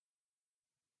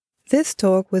This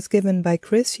talk was given by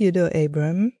Yudo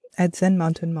Abraham at Zen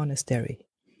Mountain Monastery.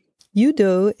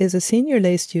 Yudo is a senior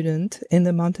lay student in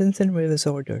the Mountains and Rivers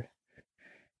Order.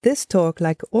 This talk,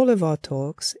 like all of our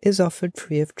talks, is offered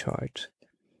free of charge.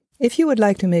 If you would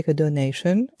like to make a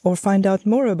donation or find out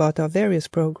more about our various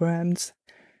programs,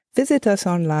 visit us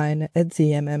online at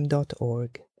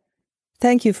zmm.org.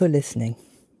 Thank you for listening.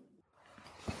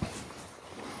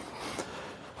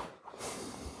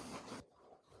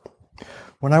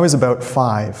 When I was about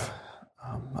 5,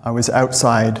 I was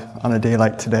outside on a day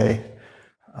like today,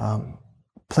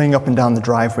 playing up and down the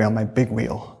driveway on my big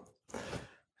wheel.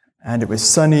 And it was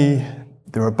sunny,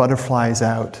 there were butterflies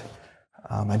out,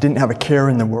 I didn't have a care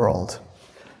in the world.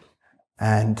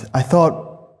 And I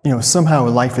thought, somehow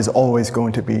life is always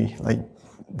going to be like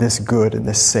this good and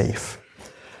this safe.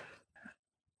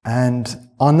 And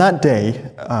on that day,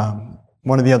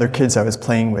 one of the other kids I was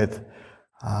playing with,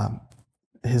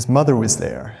 his mother was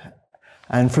there.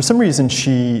 And for some reason,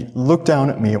 she looked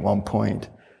down at me at one point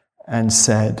and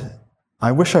said,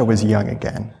 "I wish I was young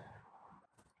again."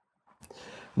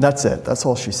 That's it. That's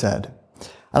all she said.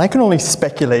 And I can only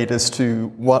speculate as to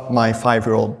what my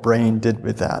 5-year-old brain did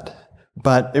with that.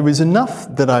 But it was enough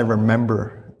that I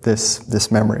remember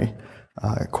this memory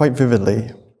quite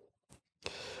vividly.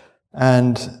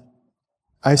 And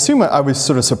I assume I was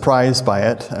sort of surprised by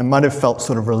it. I might have felt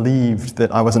sort of relieved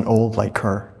that I wasn't old like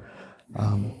her.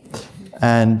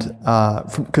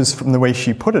 Because from the way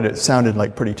she put it, it sounded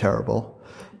like pretty terrible.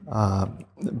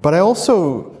 But I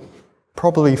also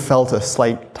probably felt a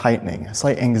slight tightening, a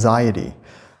slight anxiety,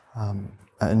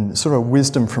 and sort of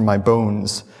wisdom from my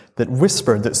bones that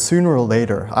whispered that sooner or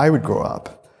later I would grow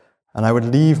up and I would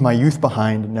leave my youth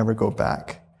behind and never go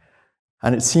back.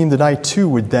 And it seemed that I too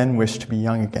would then wish to be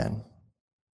young again.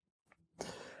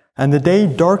 And the day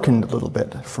darkened a little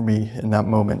bit for me in that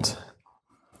moment.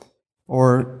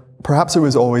 Or perhaps it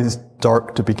was always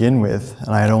dark to begin with,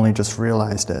 and I had only just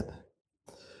realized it.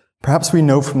 Perhaps we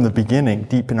know from the beginning,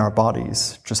 deep in our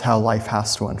bodies, just how life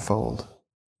has to unfold.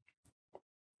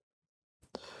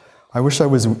 I wish I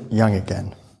was young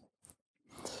again.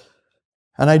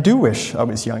 And I do wish I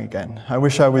was young again. I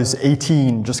wish I was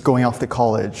 18, just going off to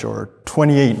college, or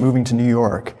 28, moving to New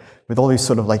York, with all these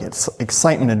sort of like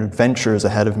excitement and adventures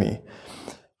ahead of me.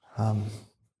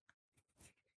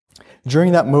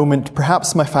 During that moment,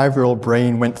 perhaps my 5-year-old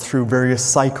brain went through various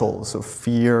cycles of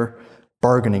fear,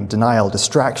 bargaining, denial,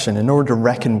 distraction, in order to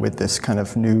reckon with this kind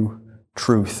of new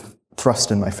truth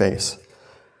thrust in my face.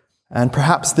 And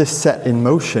perhaps this set in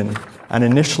motion an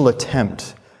initial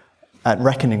attempt at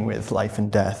reckoning with life and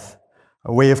death,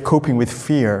 a way of coping with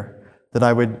fear that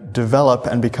I would develop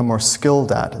and become more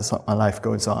skilled at as my life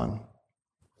goes on.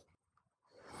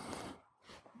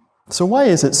 So why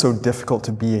is it so difficult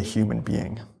to be a human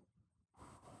being?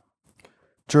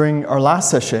 During our last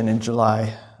session in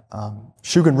July,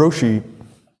 Shugen Roshi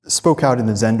spoke out in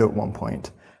the Zendo at one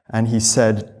point, and he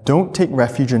said, "Don't take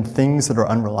refuge in things that are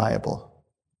unreliable."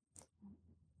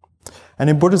 And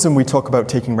in Buddhism, we talk about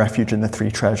taking refuge in the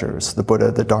 3 treasures, the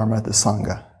Buddha, the Dharma, the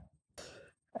Sangha.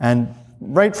 And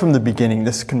right from the beginning,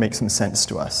 this can make some sense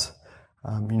to us.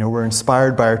 We're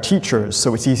inspired by our teachers,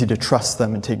 so it's easy to trust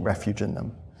them and take refuge in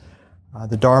them.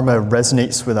 The Dharma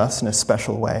resonates with us in a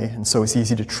special way, and so it's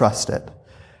easy to trust it.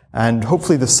 And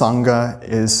hopefully the Sangha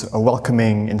is a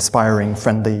welcoming, inspiring,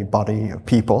 friendly body of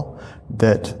people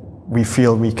that we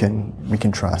feel we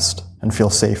can trust and feel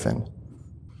safe in.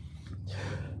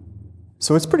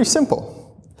 So it's pretty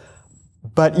simple.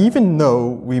 But even though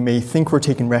we may think we're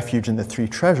taking refuge in the 3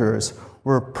 treasures,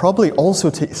 we're probably also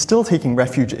still taking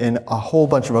refuge in a whole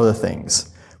bunch of other things,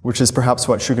 which is perhaps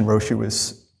what Shugen Roshi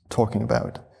was talking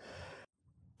about.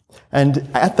 And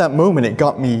at that moment, it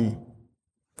got me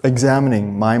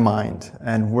examining my mind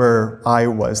and where I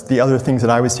was, the other things that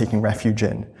I was taking refuge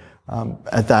in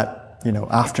at that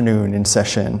afternoon in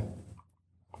session.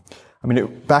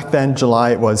 Back then,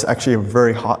 July, it was actually a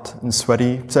very hot and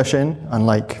sweaty session,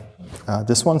 unlike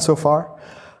this one so far.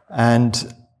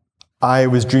 And I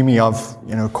was dreaming of,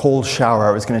 a cold shower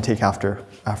I was going to take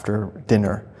after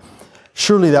dinner.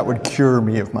 Surely that would cure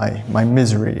me of my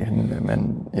misery and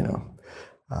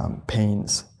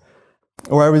pains.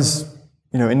 Or I was,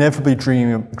 inevitably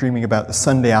dreaming about the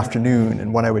Sunday afternoon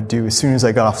and what I would do as soon as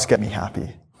I got off to get me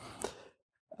happy.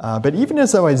 But even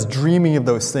as I was dreaming of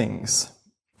those things,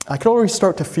 I could already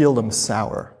start to feel them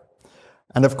sour.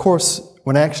 And of course,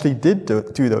 when I actually did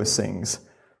do those things,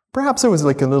 perhaps it was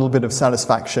like a little bit of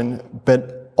satisfaction,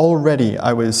 but already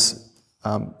I was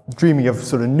dreaming of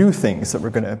sort of new things that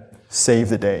were going to save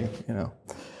the day,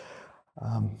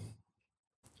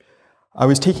 I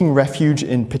was taking refuge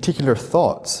in particular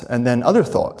thoughts and then other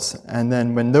thoughts. And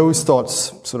then when those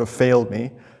thoughts sort of failed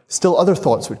me, still other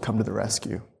thoughts would come to the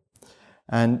rescue.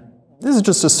 And this is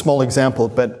just a small example,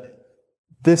 but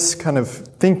this kind of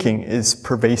thinking is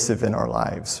pervasive in our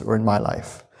lives, or in my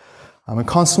life. I'm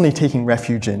constantly taking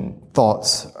refuge in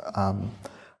thoughts,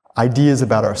 ideas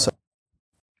about ourselves.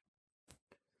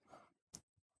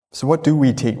 So what do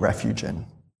we take refuge in?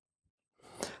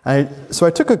 So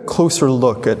I took a closer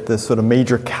look at the sort of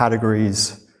major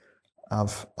categories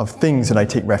of things that I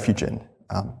take refuge in,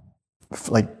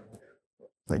 like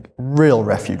real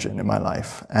refuge in my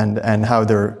life, and how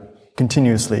they're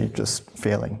continuously just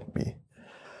failing me.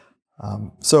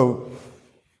 So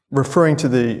referring to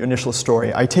the initial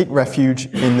story, I take refuge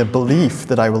in the belief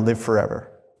that I will live forever.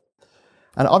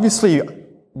 And obviously,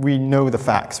 we know the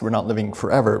facts, we're not living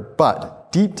forever,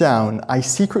 but deep down, I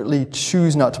secretly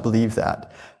choose not to believe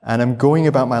that, and I'm going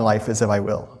about my life as if I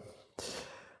will.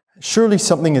 Surely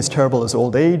something as terrible as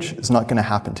old age is not going to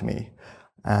happen to me,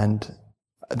 and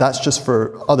that's just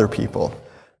for other people.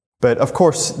 But of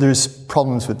course, there's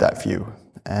problems with that view,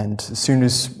 and as soon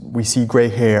as we see gray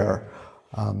hair,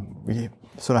 we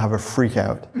sort of have a freak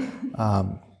out.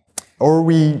 Or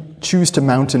we choose to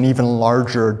mount an even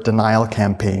larger denial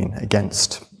campaign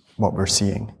against what we're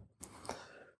seeing.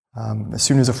 As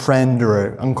soon as a friend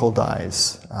or an uncle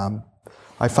dies,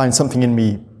 I find something in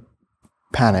me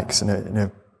panics in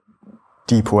a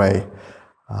deep way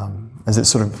as it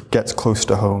sort of gets close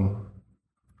to home.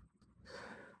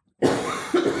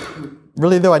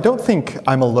 Really, though, I don't think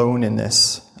I'm alone in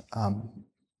this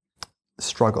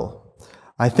struggle.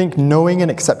 I think knowing and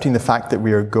accepting the fact that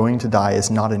we are going to die is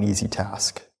not an easy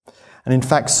task. And in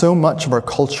fact, so much of our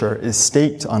culture is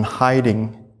staked on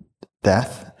hiding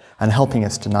death and helping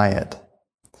us deny it.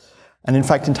 And in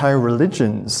fact, entire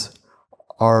religions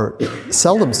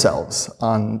sell themselves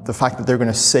on the fact that they're going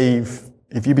to save,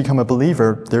 if you become a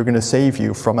believer, they're going to save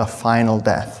you from a final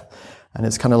death. And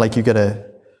it's kind of like you get a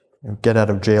get out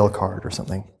of jail card or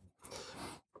something.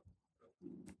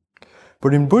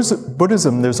 But in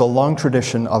Buddhism, there's a long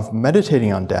tradition of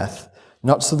meditating on death,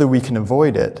 not so that we can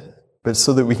avoid it, but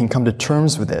so that we can come to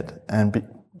terms with it. And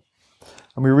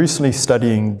we were recently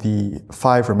studying the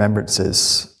 5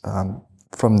 remembrances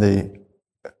from the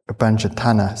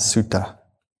Upanjatana Sutta.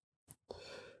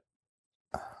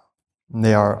 And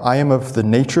they are, I am of the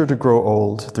nature to grow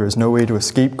old, there is no way to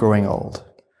escape growing old.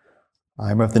 I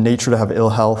am of the nature to have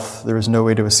ill health, there is no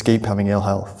way to escape having ill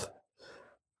health.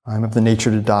 I am of the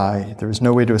nature to die, there is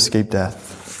no way to escape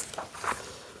death.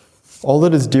 All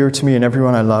that is dear to me and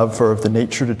everyone I love are of the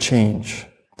nature to change,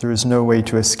 there is no way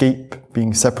to escape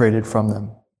being separated from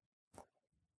them.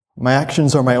 My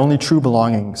actions are my only true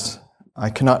belongings.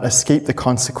 I cannot escape the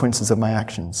consequences of my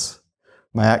actions.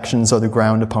 My actions are the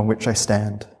ground upon which I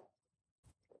stand.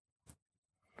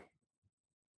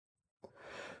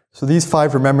 So these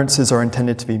 5 remembrances are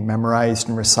intended to be memorized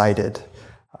and recited.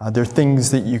 They're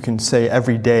things that you can say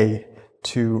every day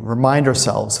to remind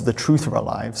ourselves of the truth of our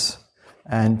lives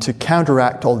and to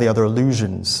counteract all the other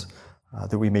illusions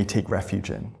that we may take refuge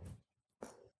in.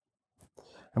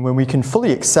 And when we can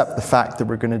fully accept the fact that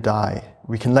we're going to die,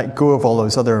 we can let go of all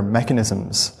those other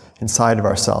mechanisms inside of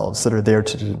ourselves that are there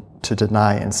to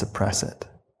deny and suppress it.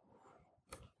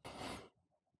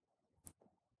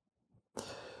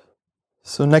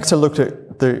 So next I looked at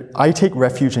I take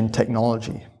refuge in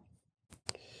technology.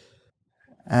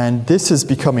 And this is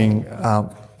becoming,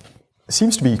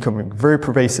 seems to be becoming very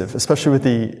pervasive, especially with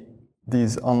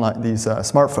these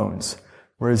smartphones.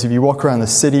 Whereas if you walk around the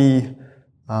city,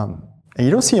 and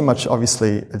you don't see it much,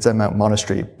 obviously, at Zen Mountain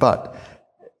Monastery, but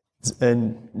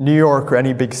in New York or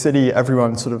any big city,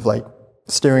 everyone's sort of like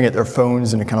staring at their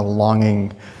phones and kind of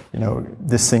longing,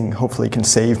 this thing hopefully can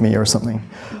save me or something.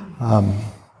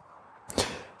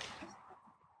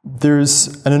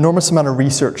 There's an enormous amount of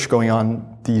research going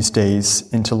on these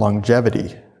days into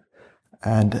longevity.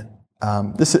 And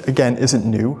this, again, isn't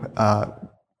new.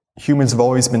 Humans have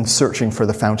always been searching for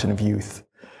the fountain of youth.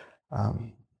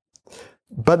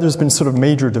 But there's been sort of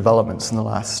major developments in the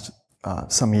last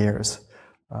some years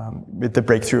with the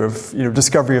breakthrough of,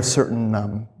 discovery of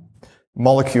certain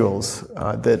molecules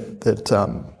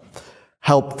that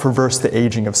help reverse the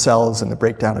aging of cells and the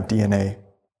breakdown of DNA.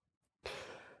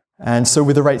 And so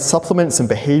with the right supplements and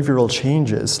behavioral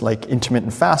changes like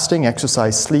intermittent fasting,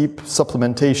 exercise, sleep,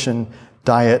 supplementation,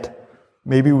 diet,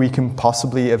 maybe we can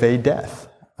possibly evade death.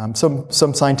 Some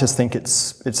scientists think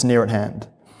it's near at hand.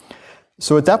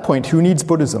 So at that point, who needs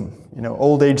Buddhism?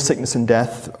 Old age, sickness, and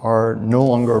death are no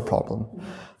longer a problem.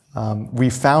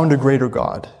 We found a greater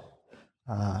God.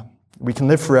 We can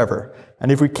live forever.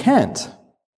 And if we can't,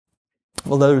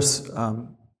 Well, there's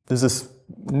this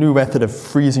new method of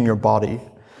freezing your body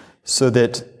so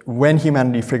that when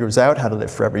humanity figures out how to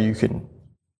live forever, you can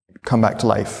come back to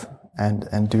life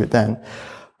and do it then.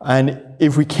 And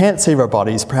if we can't save our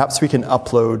bodies, perhaps we can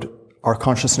upload our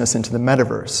consciousness into the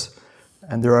metaverse.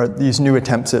 And there are these new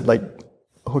attempts at like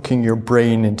hooking your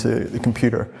brain into the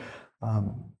computer.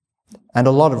 And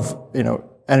a lot of,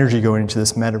 energy going into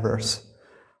this metaverse.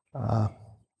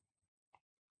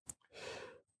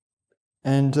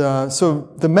 So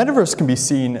the metaverse can be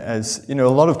seen as, there's a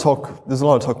lot of talk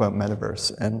about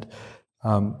metaverse. And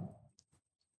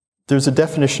there's a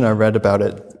definition I read about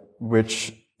it,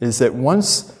 which is that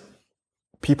once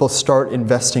people start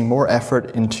investing more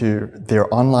effort into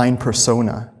their online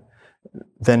persona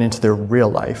than into their real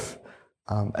life,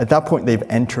 at that point they've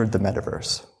entered the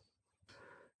metaverse.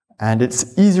 And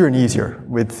it's easier and easier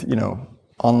with,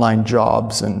 online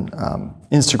jobs and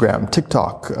Instagram,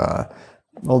 TikTok,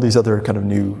 all these other kind of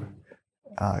new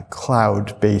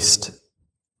cloud-based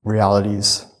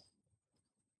realities.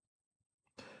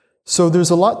 So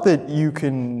there's a lot that you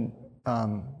can,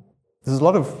 there's a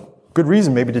lot of good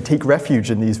reason maybe to take refuge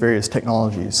in these various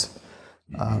technologies,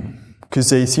 because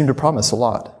they seem to promise a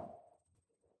lot.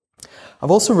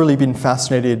 I've also really been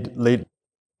fascinated lately,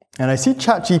 and I see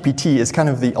ChatGPT as kind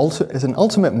of as an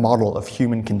ultimate model of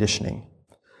human conditioning.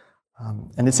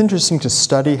 And it's interesting to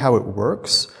study how it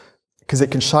works, because it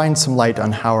can shine some light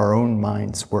on how our own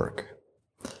minds work.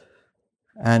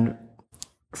 And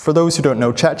for those who don't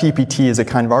know, ChatGPT is a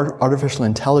kind of artificial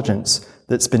intelligence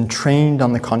that's been trained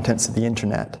on the contents of the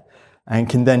internet and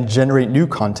can then generate new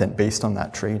content based on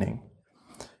that training.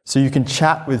 So you can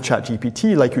chat with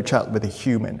ChatGPT like you chat with a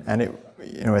human, and it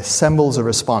assembles a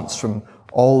response from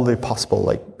all the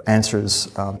possible answers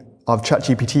of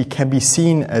ChatGPT can be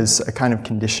seen as a kind of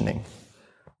conditioning.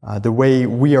 The way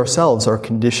we ourselves are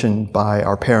conditioned by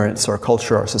our parents, our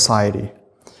culture, our society,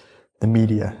 the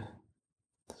media.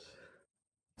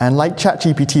 And like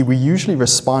ChatGPT, we usually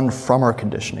respond from our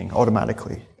conditioning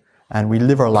automatically, and we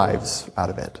live our lives out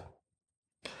of it.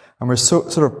 And we're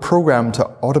sort of programmed to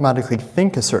automatically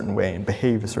think a certain way and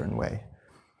behave a certain way.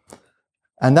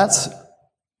 And that's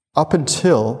up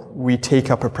until we take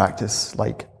up a practice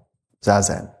like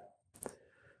Zazen.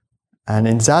 And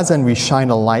in Zazen, we shine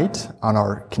a light on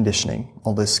our conditioning,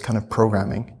 all this kind of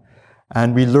programming,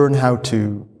 and we learn how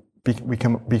to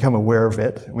become aware of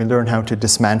it. We learn how to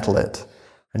dismantle it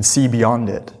and see beyond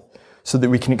it so that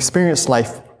we can experience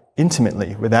life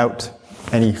intimately without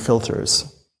any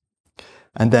filters,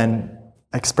 and then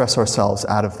express ourselves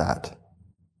out of that.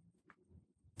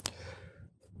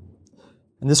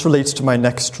 And this relates to my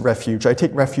next refuge. I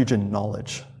take refuge in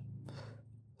knowledge.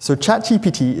 So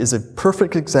ChatGPT is a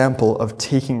perfect example of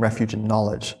taking refuge in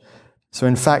knowledge. So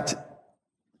in fact,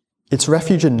 its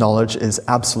refuge in knowledge is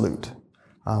absolute.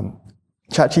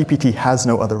 ChatGPT has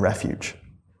no other refuge.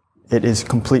 It is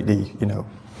completely,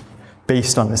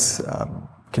 based on this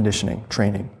conditioning,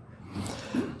 training.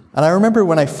 And I remember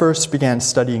when I first began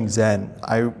studying Zen,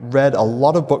 I read a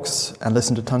lot of books and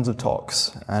listened to tons of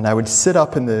talks. And I would sit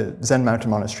up in the Zen Mountain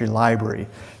Monastery library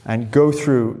and go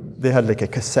through, they had like a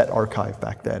cassette archive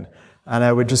back then. And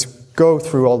I would just go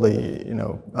through all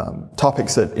the,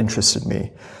 topics that interested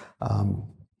me.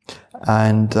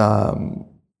 And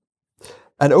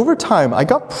over time, I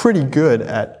got pretty good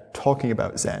at talking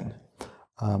about Zen.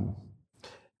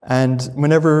 And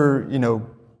whenever,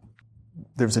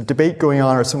 there was a debate going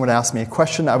on or someone asked me a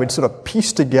question, I would sort of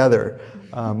piece together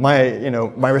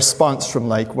my response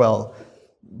from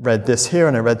read this here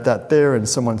and I read that there and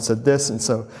someone said this. And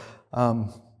so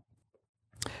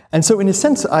in a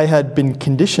sense, I had been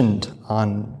conditioned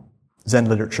on Zen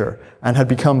literature and had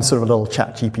become sort of a little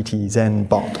ChatGPT Zen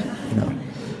bot,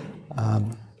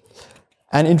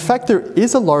 And in fact, there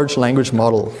is a large language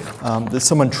model that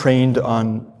someone trained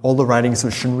on all the writings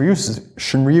of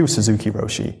Shunryu Suzuki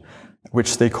Roshi,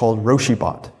 which they called Roshi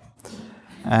Bot.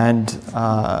 And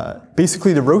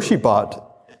basically the Roshi Bot,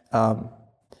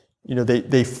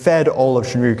 they fed all of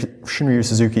Shunryu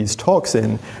Suzuki's talks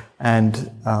in, and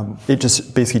it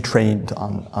just basically trained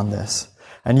on this.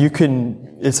 And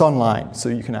it's online, so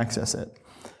you can access it.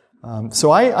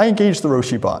 So I engaged the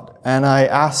Roshi Bot, and I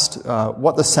asked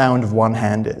what the sound of one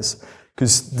hand is,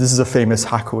 because this is a famous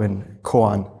Hakuin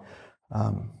koan.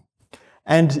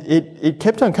 And it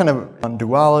kept on kind of on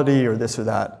duality or this or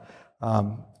that.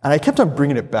 And I kept on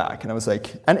bringing it back, and I was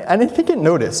like, and I think it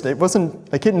noticed. It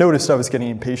wasn't, it noticed I was getting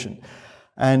impatient.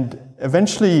 And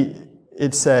eventually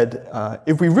it said,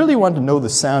 if we really want to know the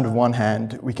sound of one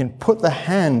hand, we can put the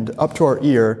hand up to our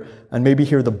ear and maybe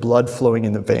hear the blood flowing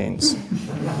in the veins.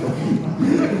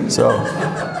 So,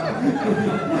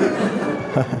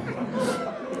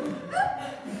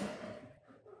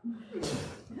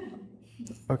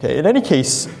 Okay, in any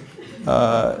case,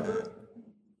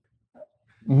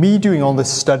 me doing all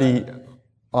this study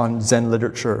on Zen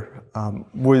literature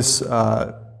was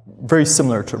very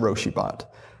similar to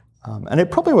Roshi-bot. And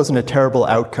it probably wasn't a terrible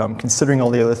outcome, considering all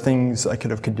the other things I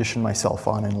could have conditioned myself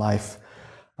on in life.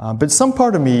 But some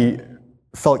part of me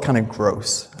felt kind of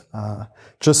gross,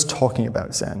 just talking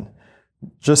about Zen,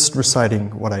 just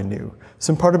reciting what I knew.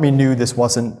 Some part of me knew there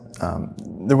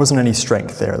wasn't any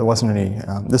strength there.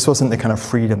 This wasn't the kind of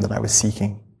freedom that I was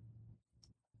seeking.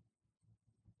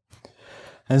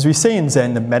 As we say in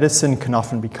Zen, the medicine can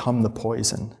often become the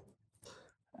poison.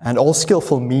 And all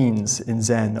skillful means in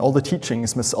Zen, all the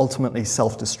teachings must ultimately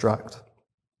self-destruct.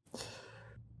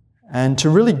 And to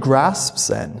really grasp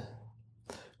Zen,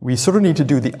 we sort of need to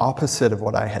do the opposite of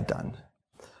what I had done.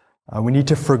 We need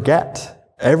to forget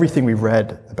everything we've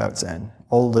read about Zen,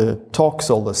 all the talks,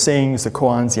 all the sayings, the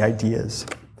koans, the ideas.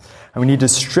 And we need to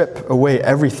strip away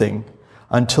everything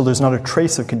until there's not a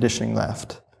trace of conditioning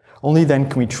left. Only then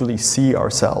can we truly see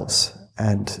ourselves,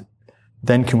 and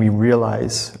then can we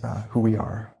realize who we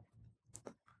are.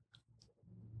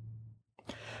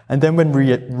 And then when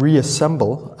we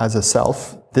reassemble as a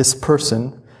self, this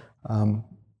person,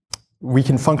 we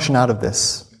can function out of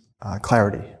this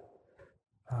clarity.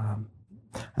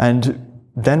 And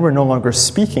then we're no longer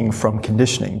speaking from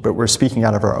conditioning, but we're speaking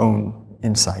out of our own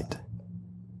insight.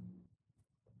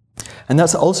 And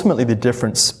that's ultimately the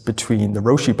difference between the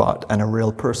Roshi-bot and a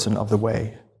real person of the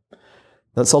way.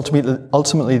 That's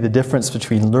ultimately the difference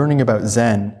between learning about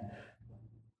Zen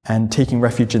and taking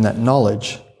refuge in that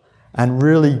knowledge and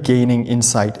really gaining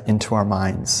insight into our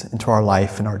minds, into our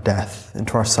life and our death,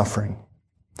 into our suffering,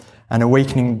 and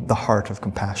awakening the heart of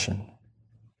compassion.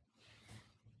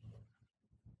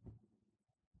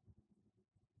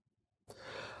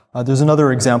 There's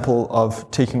another example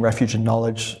of taking refuge in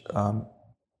knowledge, a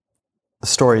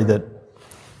story that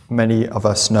many of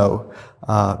us know,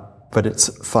 but it's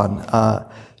fun.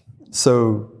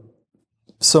 So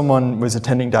someone was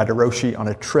attending Daido Roshi on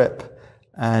a trip,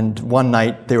 and one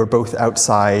night they were both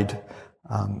outside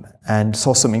and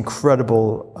saw some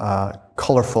incredible,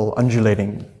 colorful,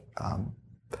 undulating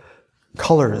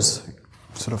colors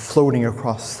sort of floating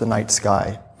across the night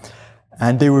sky.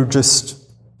 And they were just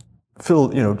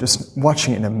filled, just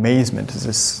watching it in amazement as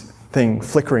this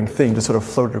flickering thing just sort of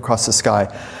floated across the sky.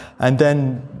 And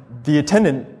then the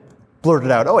attendant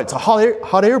blurted out, "Oh, it's a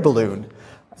hot air balloon."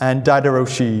 And Daido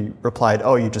Roshi replied,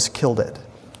 "Oh, you just killed it."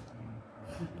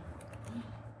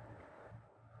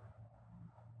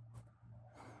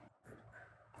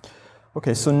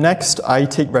 Okay, so next I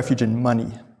take refuge in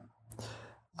money.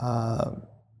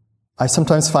 I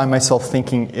sometimes find myself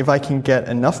thinking, if I can get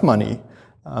enough money,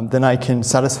 then I can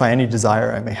satisfy any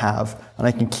desire I may have, and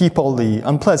I can keep all the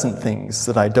unpleasant things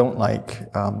that I don't like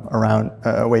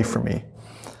away from me.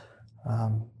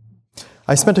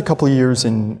 I spent a couple of years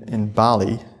in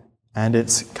Bali, and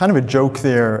it's kind of a joke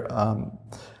there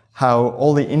how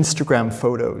all the Instagram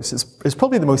photos is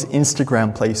probably the most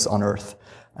Instagram place on earth.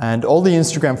 And all the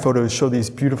Instagram photos show these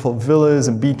beautiful villas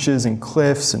and beaches and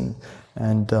cliffs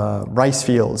and rice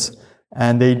fields.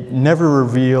 And they never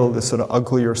reveal the sort of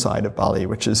uglier side of Bali,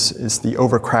 which is the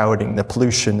overcrowding, the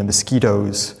pollution, the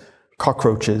mosquitoes,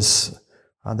 cockroaches,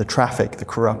 the traffic, the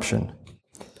corruption.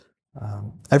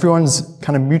 Everyone's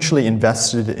kind of mutually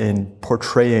invested in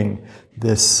portraying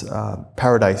this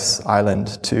paradise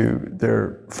island to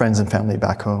their friends and family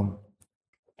back home.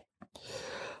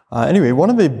 Anyway, one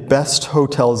of the best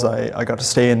hotels I got to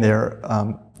stay in there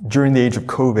during the age of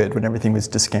COVID, when everything was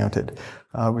discounted,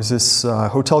 was this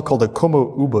hotel called the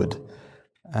Komo Ubud.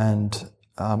 And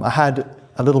I had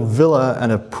a little villa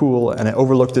and a pool, and it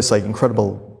overlooked this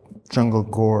incredible jungle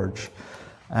gorge.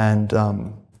 And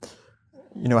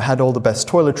it had all the best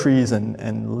toiletries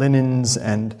and linens,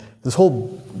 and this whole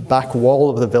back wall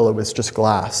of the villa was just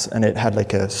glass, and it had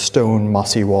a stone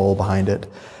mossy wall behind it.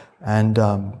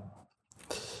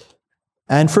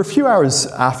 And for a few hours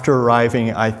after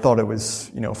arriving, I thought it was,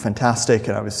 fantastic,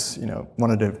 and I was,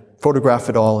 wanted to photograph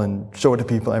it all and show it to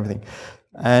people and everything.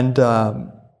 And,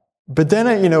 but then,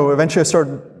 eventually I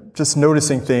started just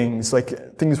noticing things,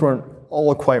 things weren't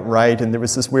all quite right, and there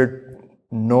was this weird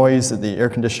noise that the air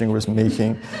conditioning was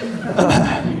making.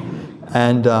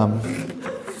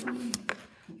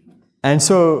 And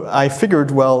so I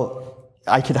figured, well,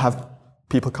 I could have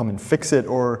people come and fix it,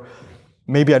 or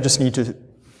maybe I just need to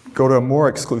go to a more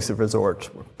exclusive resort,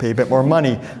 pay a bit more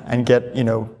money, and get,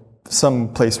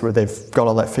 some place where they've got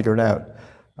all that figured out.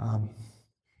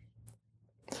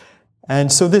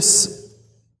 And so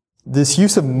this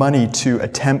use of money to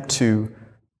attempt to,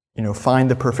 find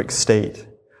the perfect state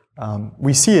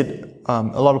We see it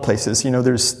a lot of places.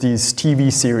 There's these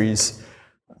TV series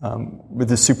with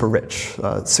the super rich,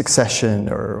 Succession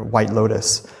or White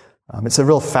Lotus. It's a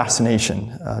real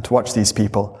fascination to watch these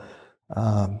people.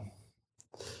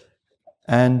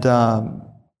 And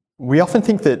we often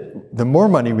think that the more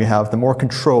money we have, the more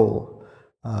control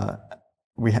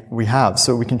we have,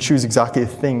 so we can choose exactly the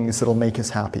things that'll make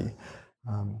us happy.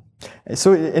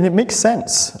 And it makes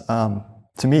sense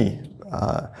to me,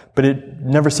 but it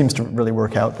never seems to really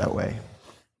work out that way.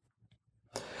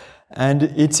 And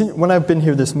when I've been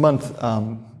here this month,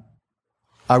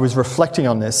 I was reflecting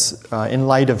on this in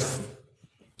light of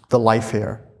the life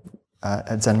here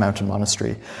at Zen Mountain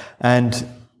Monastery. And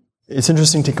it's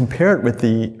interesting to compare it with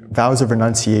the vows of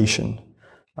renunciation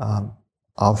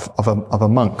of a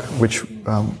monk, which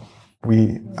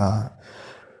we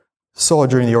saw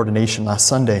during the ordination last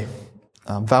Sunday.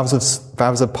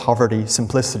 Vows of poverty,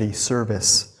 simplicity,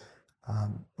 service,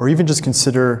 or even just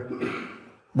consider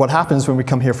what happens when we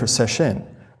come here for sesshin.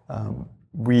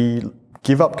 We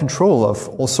give up control of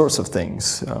all sorts of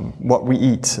things, what we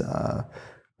eat,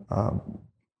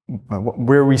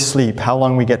 where we sleep, how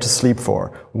long we get to sleep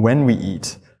for, when we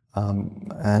eat,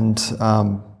 and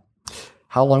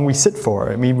how long we sit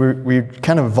for. I mean, we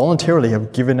kind of voluntarily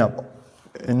have given up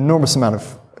an enormous amount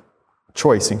of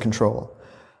choice and control.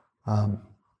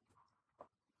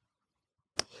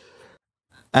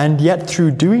 And yet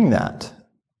through doing that,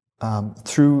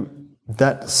 through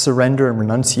that surrender and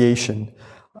renunciation,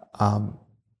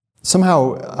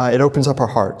 somehow it opens up our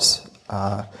hearts.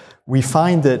 We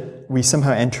find that we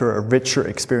somehow enter a richer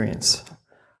experience,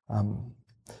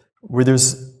 where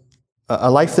there's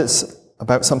a life that's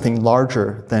about something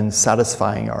larger than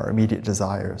satisfying our immediate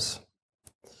desires.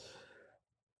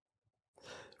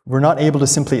 We're not able to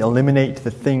simply eliminate the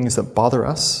things that bother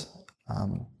us,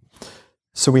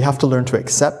 so we have to learn to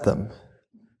accept them,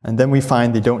 and then we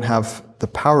find they don't have the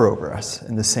power over us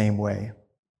in the same way.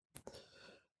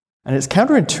 And it's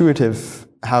counterintuitive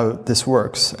how this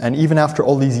works, and even after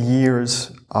all these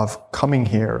years of coming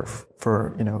here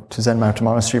to Zen Mountain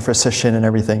Monastery for sesshin and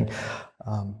everything,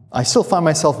 I still find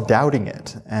myself doubting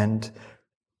it and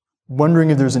wondering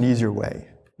if there's an easier way,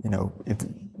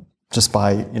 just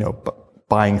by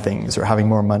buying things or having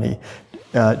more money,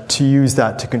 to use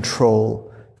that to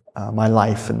control my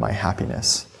life and my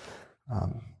happiness.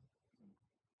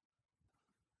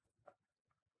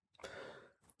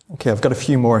 Okay, I've got a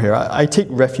few more here. I take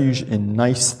refuge in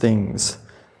nice things,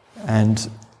 and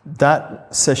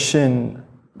that sesshin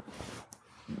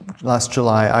last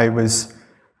July, I was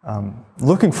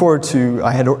looking forward to.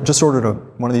 I had just ordered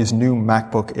one of these new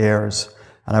MacBook Airs,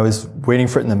 and I was waiting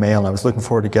for it in the mail, and I was looking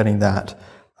forward to getting that.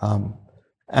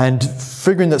 And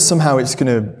figuring that somehow it's going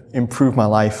to improve my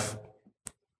life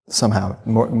somehow,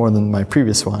 more than my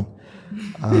previous one.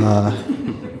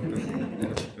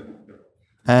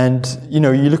 And, you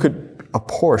look at a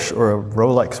Porsche or a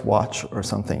Rolex watch or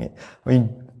something. I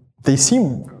mean, they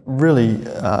seem really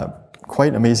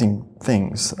quite amazing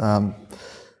things. And,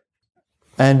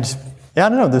 I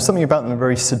don't know, there's something about them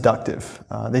very seductive.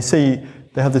 They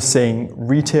have this saying,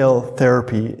 retail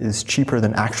therapy is cheaper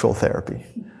than actual therapy.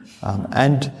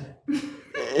 And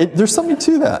there's something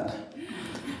to that.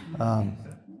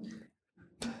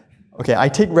 Okay, I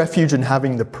take refuge in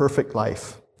having the perfect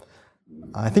life.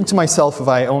 I think to myself, if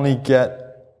I only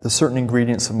get the certain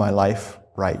ingredients of my life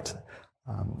right,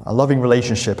 a loving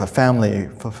relationship, a family,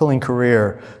 fulfilling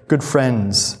career, good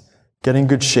friends, get in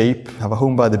good shape, have a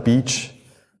home by the beach,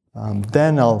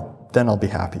 then I'll be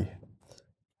happy.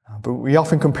 But we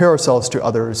often compare ourselves to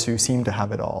others who seem to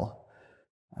have it all.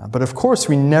 But of course,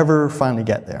 we never finally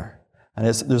get there. And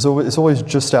it's always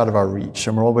just out of our reach,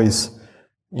 and we're always,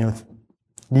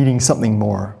 needing something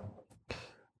more.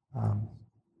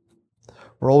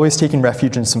 We're always taking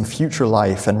refuge in some future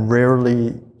life, and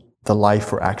rarely the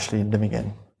life we're actually living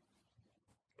in.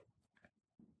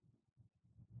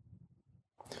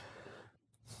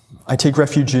 I take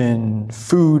refuge in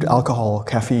food, alcohol,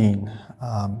 caffeine.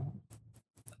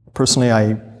 Personally,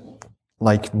 I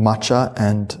like matcha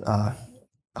and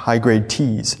high-grade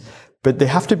teas, but they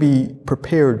have to be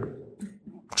prepared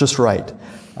just right.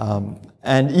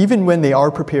 And even when they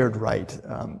are prepared right,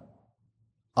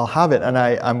 I'll have it, and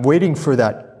I'm waiting for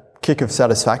that kick of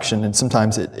satisfaction, and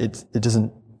sometimes it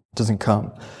doesn't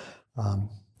come. And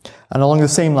along the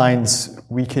same lines,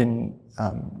 we can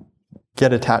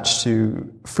get attached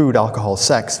to food, alcohol,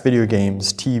 sex, video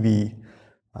games, TV.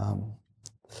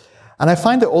 And I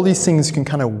find that all these things can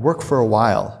kind of work for a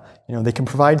while. They can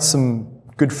provide some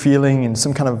good feeling and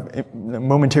some kind of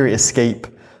momentary escape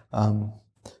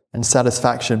and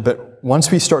satisfaction. But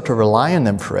once we start to rely on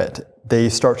them for it, they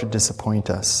start to disappoint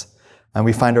us. and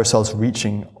we find ourselves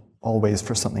reaching always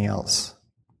for something else.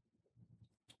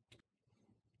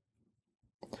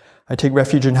 I take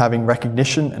refuge in having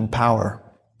recognition and power.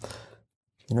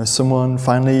 Someone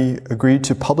finally agreed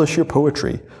to publish your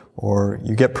poetry, or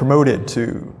you get promoted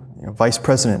to vice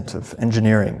president of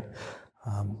engineering.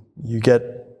 You get,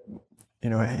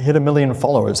 hit 1 million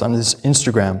followers on this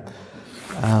Instagram.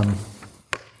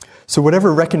 So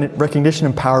whatever recognition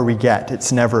and power we get,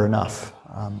 it's never enough.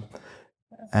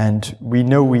 And we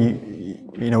know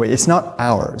it's not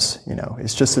ours,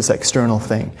 it's just this external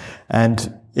thing.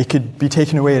 And it could be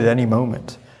taken away at any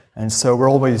moment. And so we're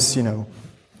always,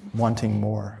 wanting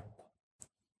more.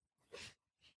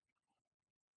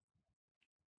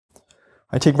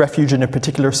 I take refuge in a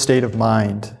particular state of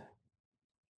mind.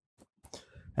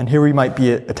 And here we might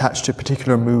be attached to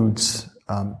particular moods,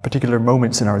 particular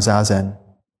moments in our zazen.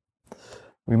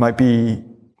 We might be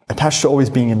attached to always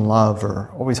being in love,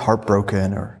 or always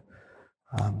heartbroken, or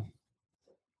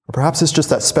perhaps it's just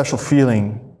that special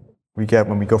feeling we get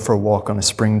when we go for a walk on a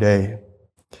spring day.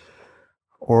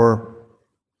 Or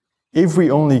if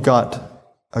we only got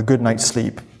a good night's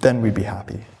sleep, then we'd be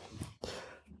happy.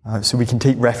 So we can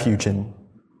take refuge in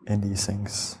these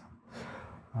things.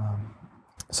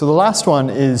 So the last one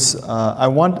is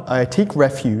I take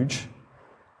refuge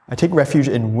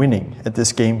in winning at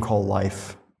this game called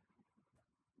life.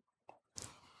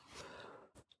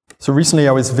 So recently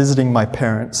I was visiting my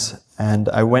parents, and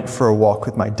I went for a walk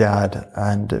with my dad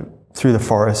and through the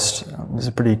forest. It was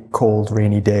a pretty cold,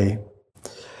 rainy day.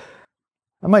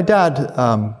 And my dad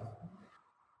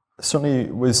certainly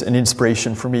was an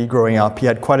inspiration for me growing up. He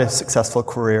had quite a successful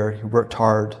career. He worked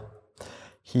hard.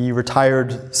 He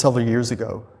retired several years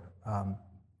ago.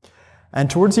 And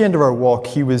towards the end of our walk,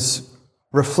 he was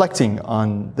reflecting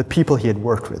on the people he had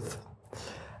worked with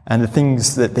and the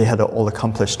things that they had all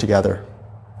accomplished together.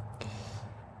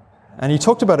 And he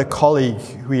talked about a colleague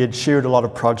who he had shared a lot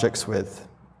of projects with.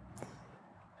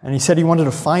 And he said he wanted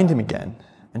to find him again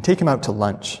and take him out to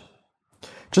lunch,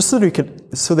 just so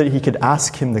that he could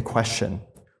ask him the question,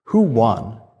 who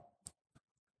won?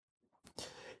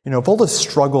 Of all the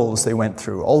struggles they went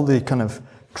through, all the kind of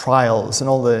trials and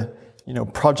all the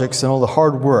projects and all the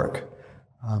hard work,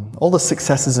 all the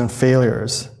successes and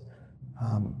failures,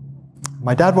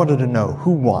 my dad wanted to know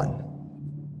who won.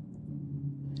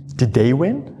 Did they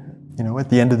win?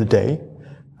 At the end of the day,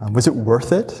 was it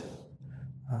worth it?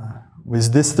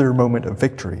 Was this their moment of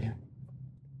victory?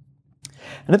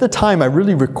 And at the time, I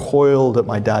really recoiled at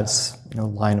my dad's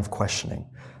line of questioning.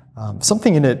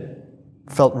 Something in it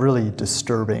felt really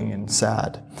disturbing and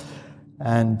sad.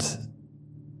 And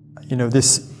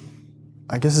this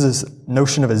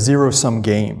notion of a zero-sum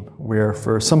game, where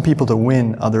for some people to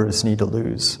win, others need to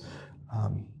lose.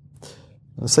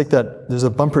 It's like that. There's a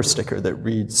bumper sticker that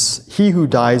reads, "He who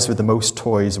dies with the most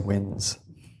toys wins."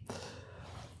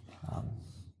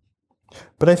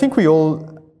 But I think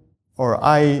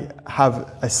I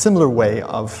have a similar way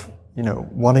of,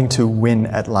 wanting to win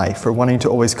at life, or wanting to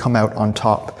always come out on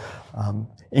top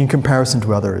in comparison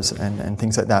to others and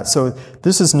things like that. So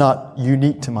this is not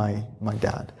unique to my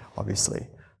dad, obviously.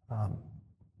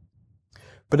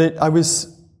 But I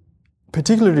was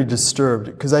particularly disturbed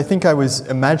because I think I was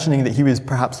imagining that he was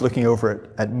perhaps looking over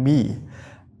at me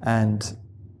and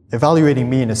evaluating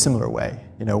me in a similar way.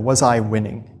 Was I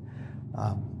winning?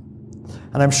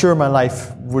 And I'm sure my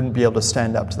life wouldn't be able to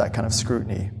stand up to that kind of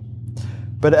scrutiny.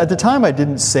 But at the time, I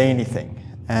didn't say anything.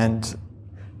 And,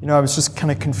 I was just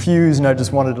kind of confused, and I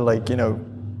just wanted to,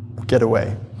 get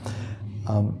away.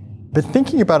 But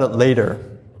thinking about it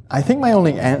later, I think my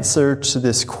only answer to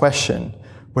this question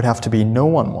would have to be no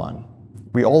one won.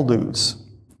 We all lose.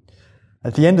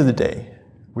 At the end of the day,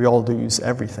 we all lose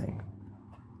everything.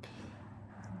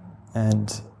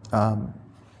 And,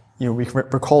 we can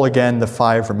recall again the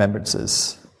 5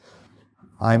 remembrances.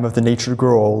 I am of the nature to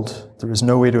grow old. There is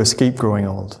no way to escape growing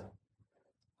old.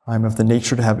 I am of the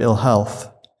nature to have ill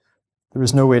health. There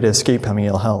is no way to escape having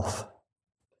ill health.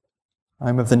 I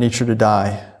am of the nature to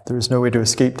die. There is no way to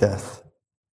escape death.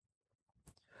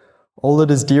 All that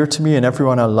is dear to me and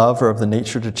everyone I love are of the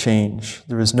nature to change.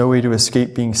 There is no way to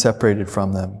escape being separated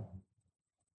from them.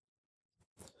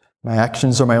 My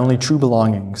actions are my only true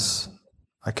belongings.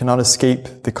 I cannot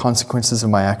escape the consequences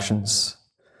of my actions.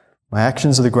 My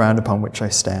actions are the ground upon which I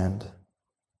stand.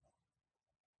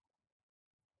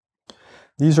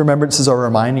 These remembrances are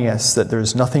reminding us that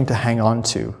there's nothing to hang on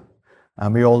to,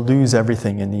 and we all lose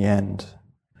everything in the end.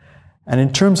 And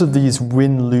in terms of these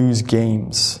win-lose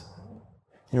games,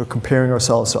 comparing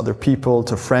ourselves to other people,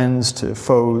 to friends, to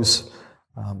foes,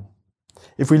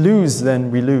 if we lose, then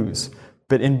we lose.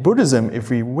 But in Buddhism, if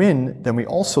we win, then we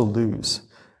also lose.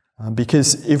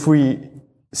 Because if we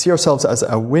see ourselves as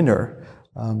a winner,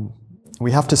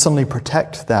 we have to suddenly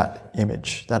protect that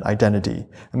image, that identity,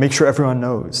 and make sure everyone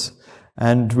knows.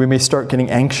 And we may start getting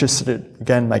anxious that it,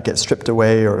 again, might get stripped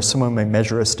away, or someone may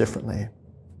measure us differently.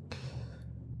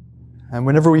 And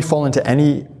whenever we fall into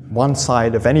any one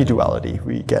side of any duality,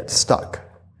 we get stuck.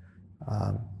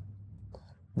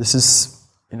 This is,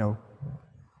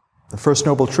 the first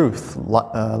noble truth.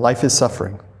 Life is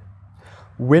suffering.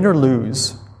 Win or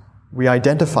lose, we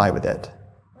identify with it,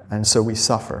 and so we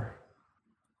suffer.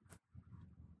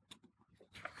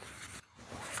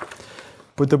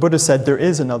 But the Buddha said there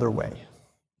is another way.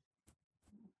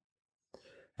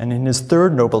 And in his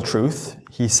third noble truth,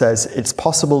 he says it's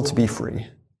possible to be free.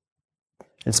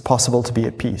 It's possible to be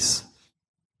at peace.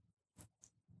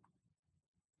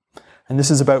 And this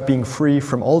is about being free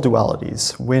from all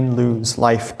dualities, win, lose,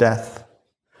 life, death,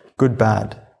 good,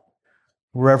 bad,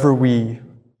 wherever we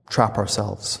trap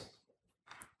ourselves.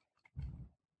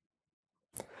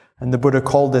 And the Buddha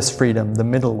called this freedom the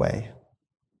middle way.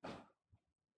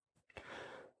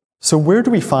 So where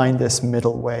do we find this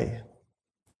middle way?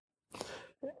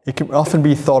 It can often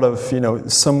be thought of,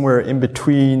 somewhere in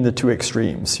between the two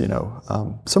extremes,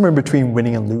 somewhere in between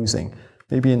winning and losing,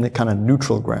 maybe in the kind of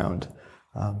neutral ground.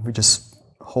 We just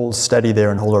hold steady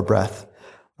there and hold our breath.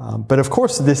 But of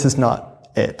course, this is not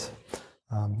it.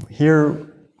 Here,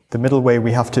 the middle way,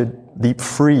 we have to leap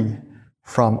free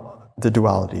from the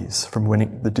dualities, from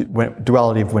winning, the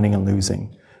duality of winning and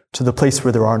losing, to the place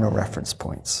where there are no reference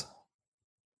points.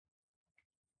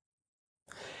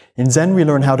 In Zen, we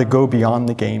learn how to go beyond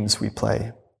the games we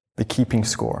play, the keeping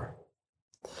score.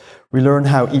 We learn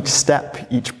how each step,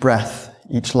 each breath,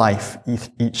 each life,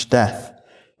 each death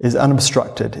is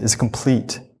unobstructed, is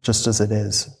complete, just as it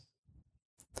is.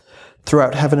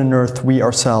 Throughout heaven and earth, we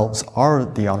ourselves are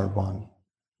the honored one.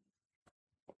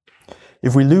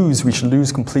 If we lose, we should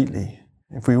lose completely.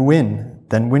 If we win,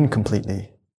 then win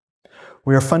completely.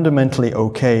 We are fundamentally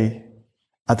okay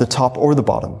at the top or the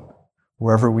bottom,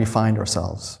 wherever we find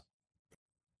ourselves.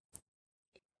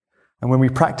 And when we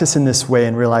practice in this way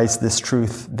and realize this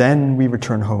truth, then we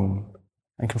return home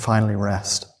and can finally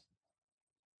rest.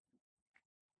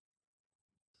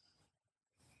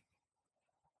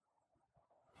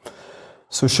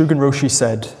 So Shugen Roshi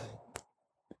said,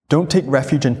 "Don't take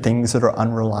refuge in things that are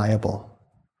unreliable."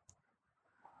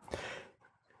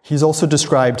 He's also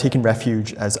described taking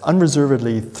refuge as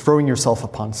unreservedly throwing yourself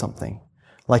upon something,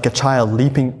 like a child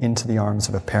leaping into the arms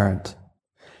of a parent.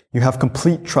 You have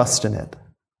complete trust in it.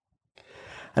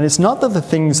 And it's not that the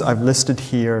things I've listed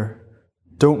here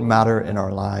don't matter in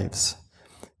our lives.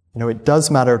 It does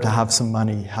matter to have some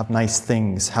money, have nice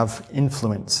things, have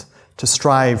influence, to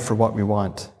strive for what we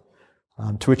want,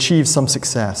 to achieve some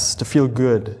success, to feel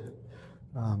good.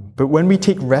 But when we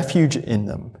take refuge in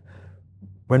them,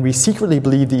 when we secretly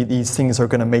believe these things are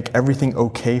going to make everything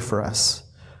okay for us,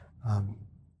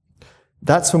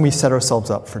 that's when we set ourselves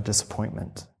up for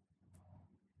disappointment.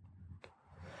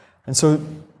 And so,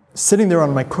 sitting there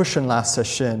on my cushion last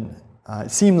session, it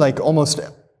seemed like almost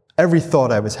every thought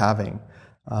I was having,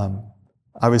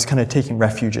 I was kind of taking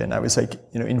refuge in. I was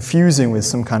infusing with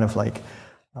some kind of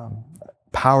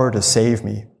power to save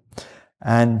me,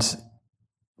 and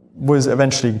was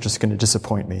eventually just going to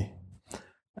disappoint me.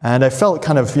 And I felt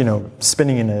kind of,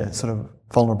 spinning in a sort of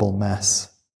vulnerable mess.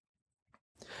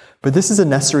 But this is a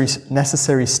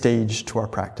necessary stage to our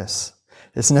practice.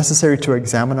 It's necessary to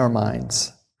examine our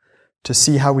minds, to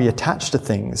see how we attach to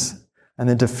things, and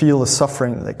then to feel the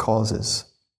suffering that it causes.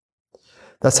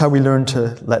 That's how we learn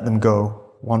to let them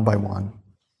go one by one.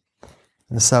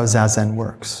 And this is how Zazen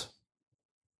works.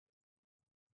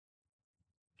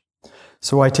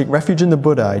 So I take refuge in the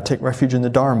Buddha, I take refuge in the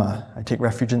Dharma, I take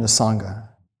refuge in the Sangha.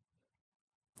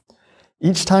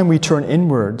 Each time we turn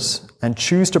inwards and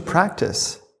choose to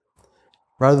practice,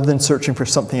 rather than searching for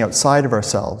something outside of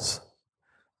ourselves,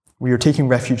 we are taking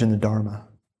refuge in the Dharma.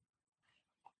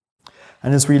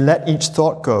 And as we let each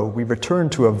thought go, we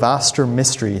return to a vaster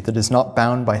mystery that is not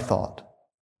bound by thought.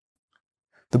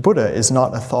 The Buddha is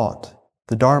not a thought.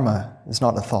 The Dharma is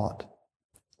not a thought.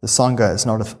 The Sangha is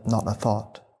not a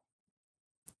thought.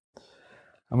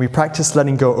 And we practice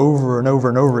letting go over and over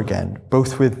and over again,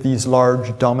 both with these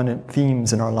large dominant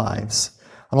themes in our lives,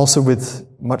 and also with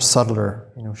much subtler,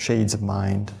 shades of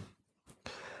mind.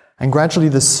 And gradually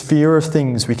the sphere of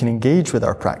things we can engage with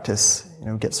our practice,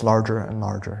 gets larger and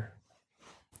larger.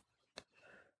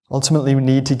 Ultimately, we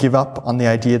need to give up on the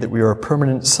idea that we are a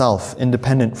permanent self,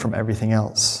 independent from everything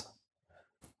else.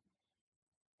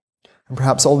 And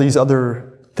perhaps all these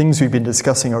other things we've been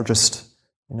discussing are just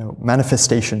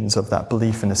manifestations of that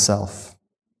belief in a self.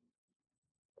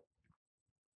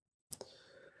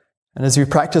 And as we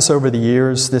practice over the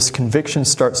years, this conviction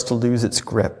starts to lose its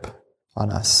grip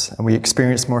on us, and we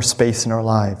experience more space in our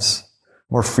lives,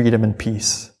 more freedom and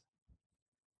peace.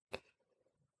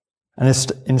 And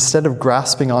instead of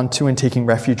grasping onto and taking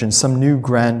refuge in some new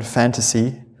grand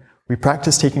fantasy, we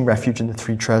practice taking refuge in the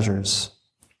three treasures.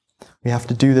 We have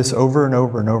to do this over and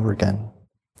over and over again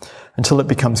until it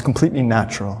becomes completely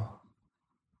natural.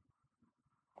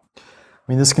 I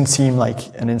mean, this can seem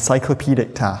like an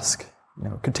encyclopedic task.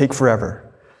 It could take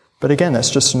forever. But again, that's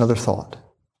just another thought.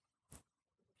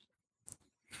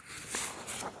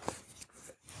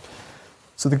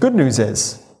 So the good news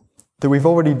is that we've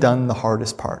already done the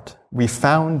hardest part. We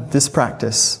found this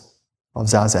practice of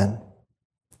Zazen.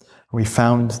 We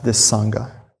found this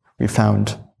Sangha. We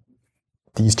found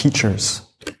these teachers.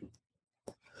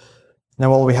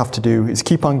 Now all we have to do is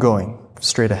keep on going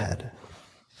straight ahead.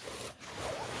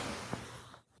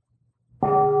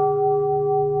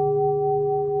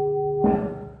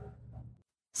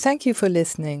 Thank you for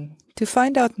listening. To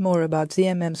find out more about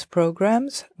ZMM's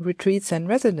programs, retreats and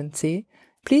residency,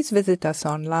 please visit us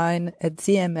online at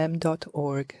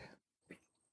zmm.org.